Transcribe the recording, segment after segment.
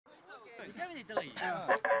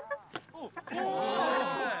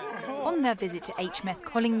On their visit to HMS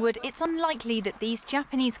Collingwood, it's unlikely that these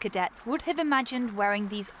Japanese cadets would have imagined wearing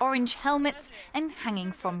these orange helmets and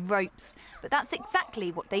hanging from ropes. But that's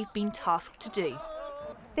exactly what they've been tasked to do.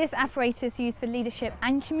 This apparatus used for leadership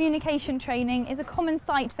and communication training is a common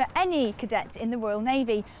sight for any cadet in the Royal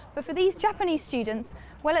Navy. But for these Japanese students,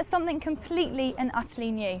 well, it's something completely and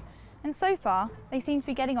utterly new. And so far, they seem to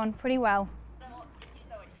be getting on pretty well.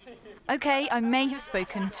 OK, I may have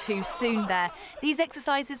spoken too soon there. These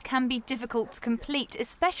exercises can be difficult to complete,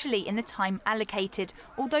 especially in the time allocated,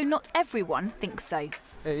 although not everyone thinks so.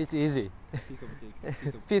 It's easy.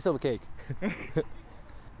 Piece of cake.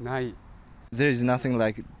 Nice. There is nothing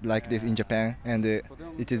like this in Japan, and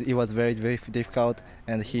it was very difficult,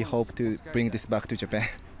 and he hoped to bring this back to Japan.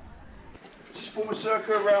 Just form a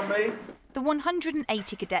circle around me. The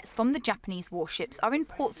 180 cadets from the Japanese warships are in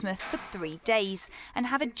Portsmouth for 3 days and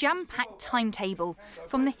have a jam-packed timetable,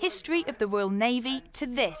 from the history of the Royal Navy to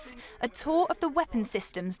this, a tour of the weapon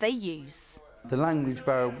systems they use. The language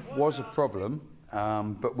barrier was a problem,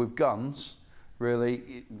 but with guns,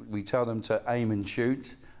 really, we tell them to aim and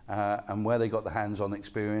shoot, and where they got the hands-on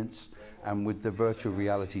experience, and with the virtual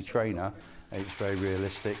reality trainer, it's very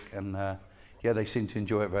realistic, and yeah, they seem to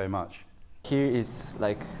enjoy it very much. Here is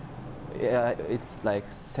it's like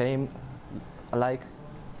same like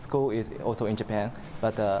school is also in Japan,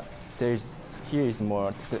 but here is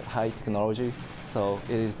more high technology, so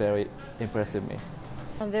it is very impressive me.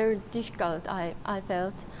 Very difficult, I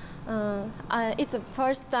felt. It's the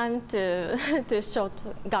first time to shoot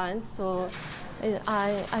guns, so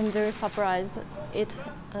I'm very surprised. It's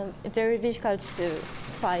very difficult to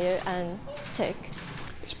fire and check.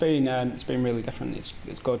 It's been really different.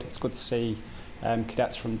 It's good. It's good to see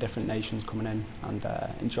cadets from different nations coming in and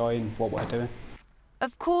enjoying what we're doing.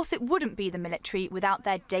 Of course, it wouldn't be the military without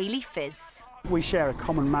their daily fizz. We share a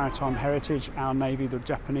common maritime heritage. Our Navy, the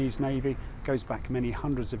Japanese Navy, goes back many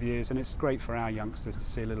hundreds of years, and it's great for our youngsters to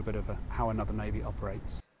see a little bit of how another Navy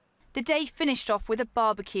operates. The day finished off with a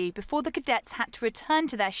barbecue before the cadets had to return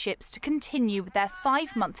to their ships to continue with their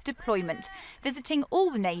 5-month deployment, visiting all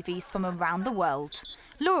the navies from around the world.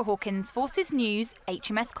 Laura Hawkins, Forces News,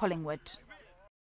 HMS Collingwood.